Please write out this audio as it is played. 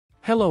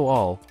Hello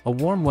all, a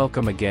warm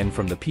welcome again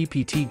from the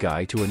PPT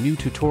guy to a new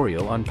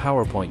tutorial on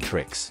PowerPoint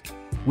tricks.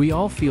 We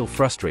all feel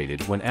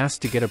frustrated when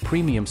asked to get a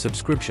premium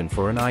subscription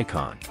for an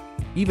icon.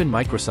 Even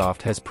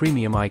Microsoft has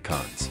premium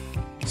icons.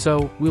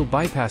 So, we'll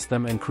bypass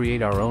them and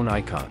create our own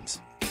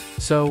icons.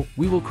 So,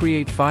 we will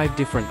create 5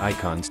 different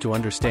icons to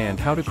understand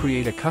how to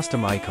create a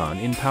custom icon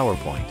in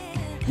PowerPoint.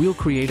 We'll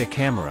create a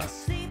camera,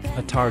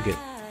 a target,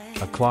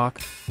 a clock,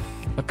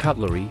 a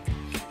cutlery,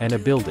 and a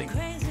building.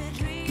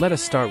 Let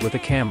us start with a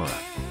camera.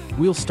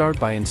 We'll start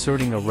by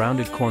inserting a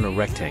rounded corner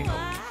rectangle.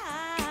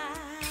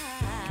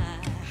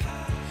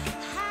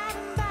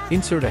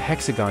 Insert a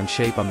hexagon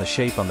shape on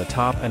the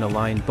top and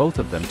align both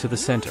of them to the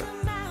center.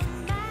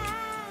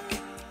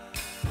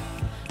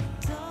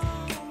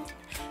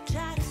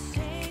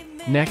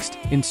 Next,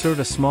 insert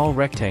a small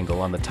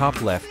rectangle on the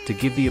top left to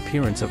give the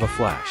appearance of a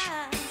flash.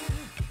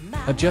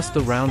 Adjust the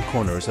round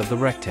corners of the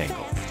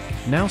rectangle.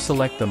 Now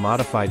select the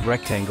modified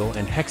rectangle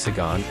and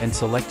hexagon and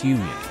select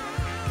Union.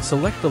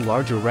 Select the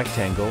larger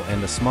rectangle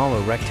and the smaller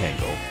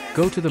rectangle,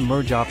 go to the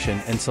Merge option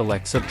and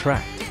select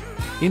Subtract.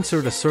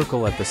 Insert a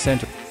circle at the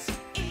center.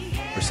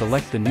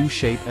 Select the new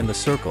shape and the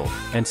circle,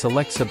 and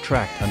select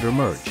Subtract under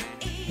Merge.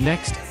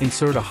 Next,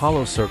 insert a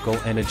hollow circle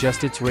and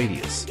adjust its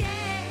radius.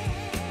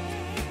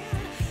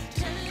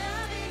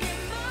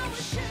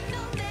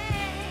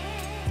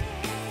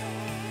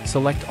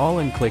 Select all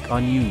and click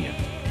on Union.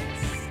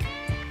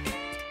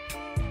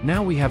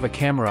 Now we have a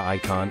camera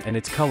icon and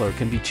its color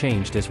can be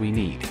changed as we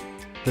need.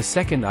 The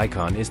second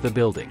icon is the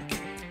building.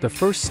 The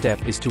first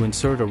step is to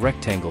insert a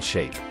rectangle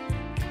shape.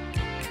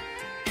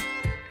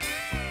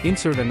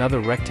 Insert another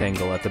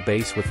rectangle at the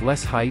base with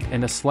less height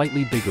and a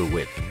slightly bigger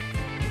width.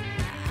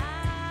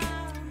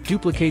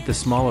 Duplicate the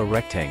smaller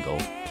rectangle,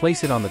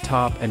 place it on the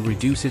top and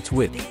reduce its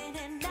width.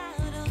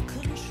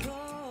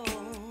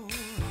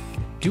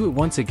 Do it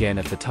once again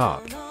at the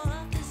top.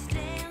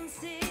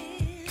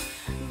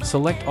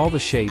 Select all the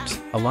shapes,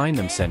 align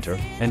them center,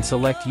 and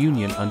select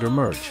Union under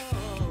Merge.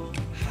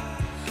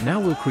 Now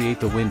we'll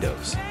create the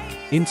windows.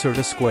 Insert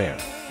a square.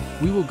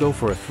 We will go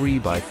for a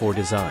 3x4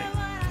 design.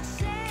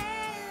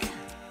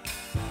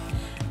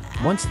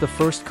 Once the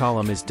first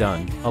column is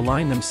done,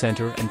 align them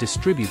center and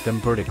distribute them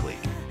vertically.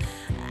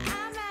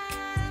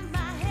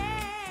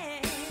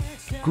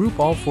 Group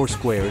all 4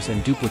 squares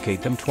and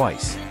duplicate them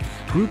twice.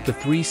 Group the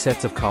 3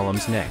 sets of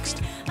columns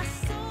next.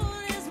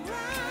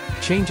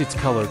 Change its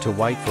color to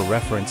white for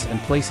reference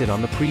and place it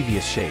on the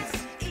previous shape.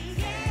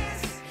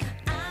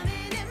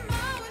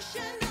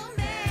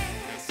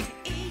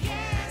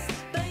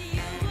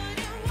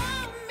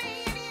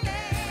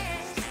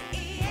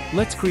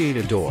 Let's create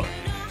a door.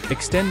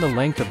 Extend the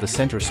length of the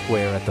center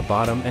square at the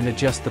bottom and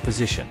adjust the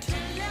position.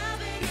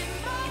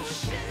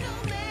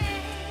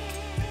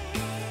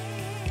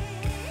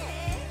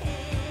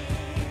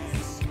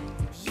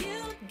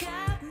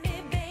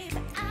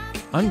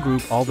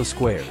 Ungroup all the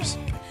squares.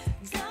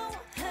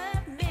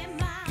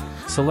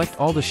 Select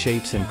all the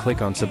shapes and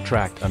click on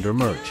Subtract under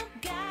Merge.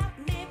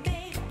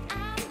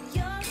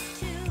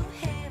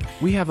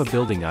 We have a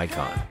building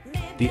icon.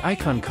 The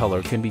icon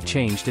color can be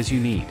changed as you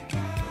need.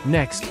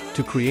 Next,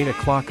 to create a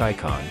clock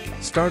icon,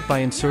 start by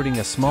inserting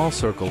a small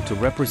circle to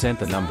represent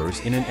the numbers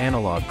in an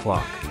analog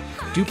clock.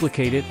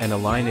 Duplicate it and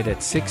align it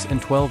at 6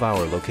 and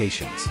 12-hour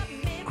locations.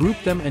 Group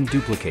them and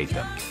duplicate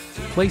them.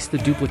 Place the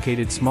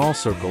duplicated small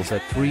circles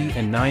at 3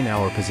 and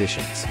 9-hour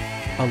positions.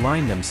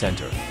 Align them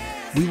center.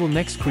 We will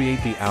next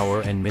create the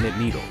hour and minute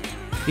needle.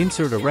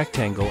 Insert a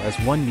rectangle as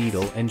one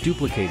needle and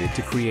duplicate it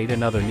to create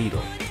another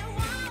needle.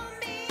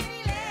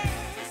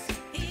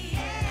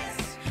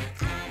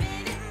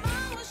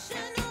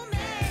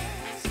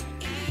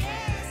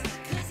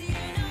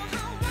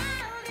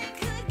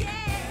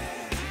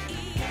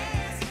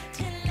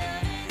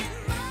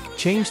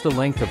 Change the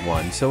length of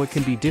one so it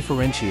can be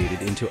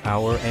differentiated into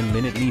hour and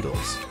minute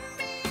needles.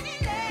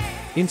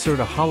 Insert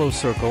a hollow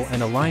circle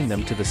and align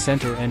them to the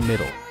center and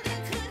middle.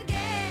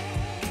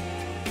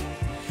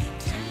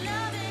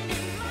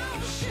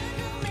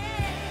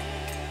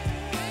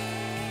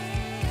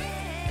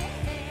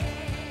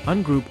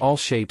 Ungroup all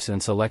shapes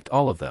and select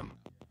all of them.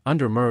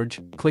 Under Merge,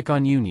 click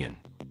on Union.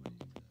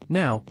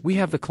 Now, we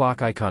have the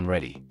clock icon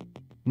ready.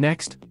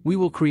 Next, we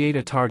will create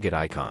a target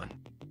icon.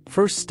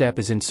 First step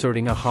is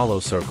inserting a hollow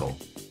circle.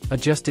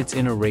 Adjust its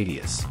inner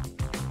radius.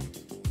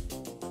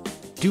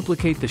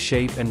 Duplicate the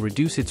shape and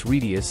reduce its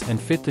radius and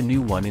fit the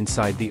new one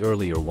inside the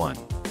earlier one.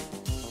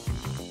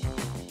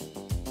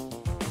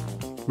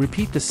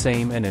 Repeat the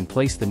same and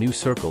place the new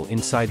circle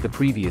inside the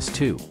previous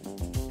 2.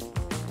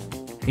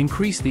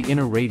 Increase the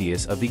inner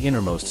radius of the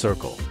innermost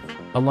circle.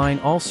 Align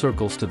all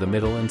circles to the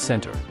middle and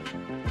center.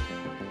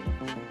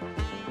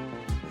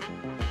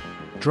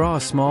 Draw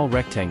a small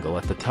rectangle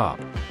at the top.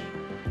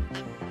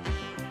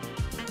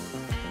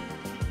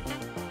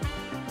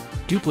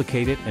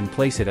 Duplicate it and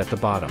place it at the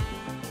bottom.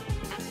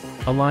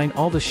 Align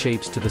all the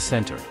shapes to the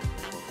center.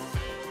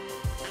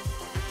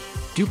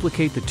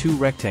 Duplicate the 2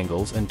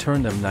 rectangles and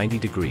turn them 90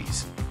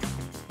 degrees.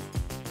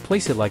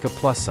 Place it like a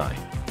plus sign.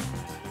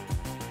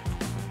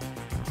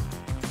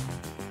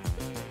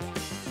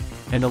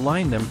 and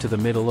align them to the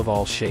middle of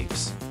all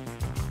shapes.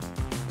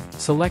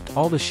 Select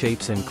all the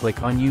shapes and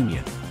click on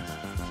Union.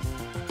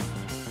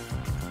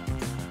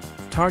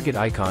 Target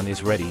icon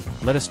is ready,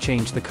 let us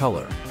change the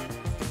color.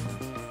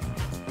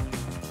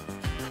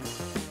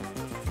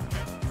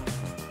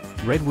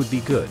 Red would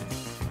be good.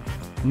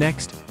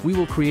 Next, we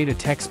will create a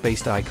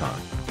text-based icon.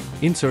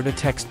 Insert a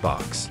text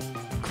box.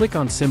 Click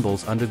on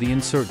Symbols under the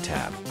Insert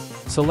tab.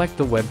 Select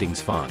the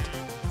Webdings font.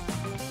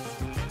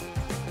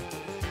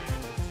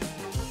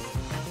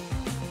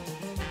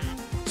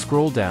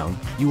 Scroll down,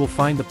 you will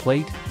find the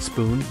plate,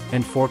 spoon,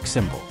 and fork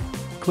symbol.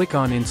 Click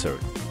on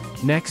Insert.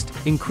 Next,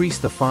 increase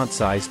the font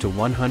size to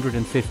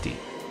 150.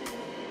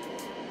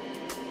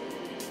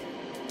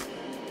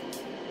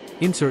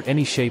 Insert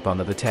any shape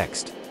onto the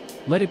text.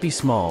 Let it be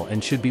small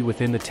and should be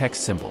within the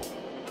text symbol.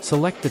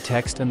 Select the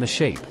text and the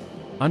shape.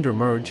 Under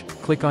Merge,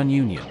 click on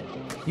Union.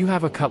 You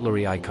have a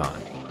Cutlery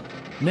icon.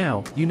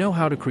 Now, you know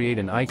how to create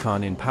an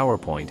icon in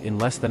PowerPoint in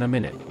less than a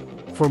minute.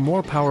 For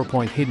more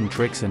PowerPoint hidden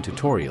tricks and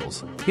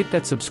tutorials, hit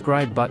that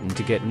subscribe button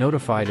to get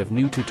notified of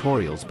new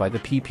tutorials by the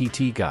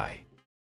PPT Guy.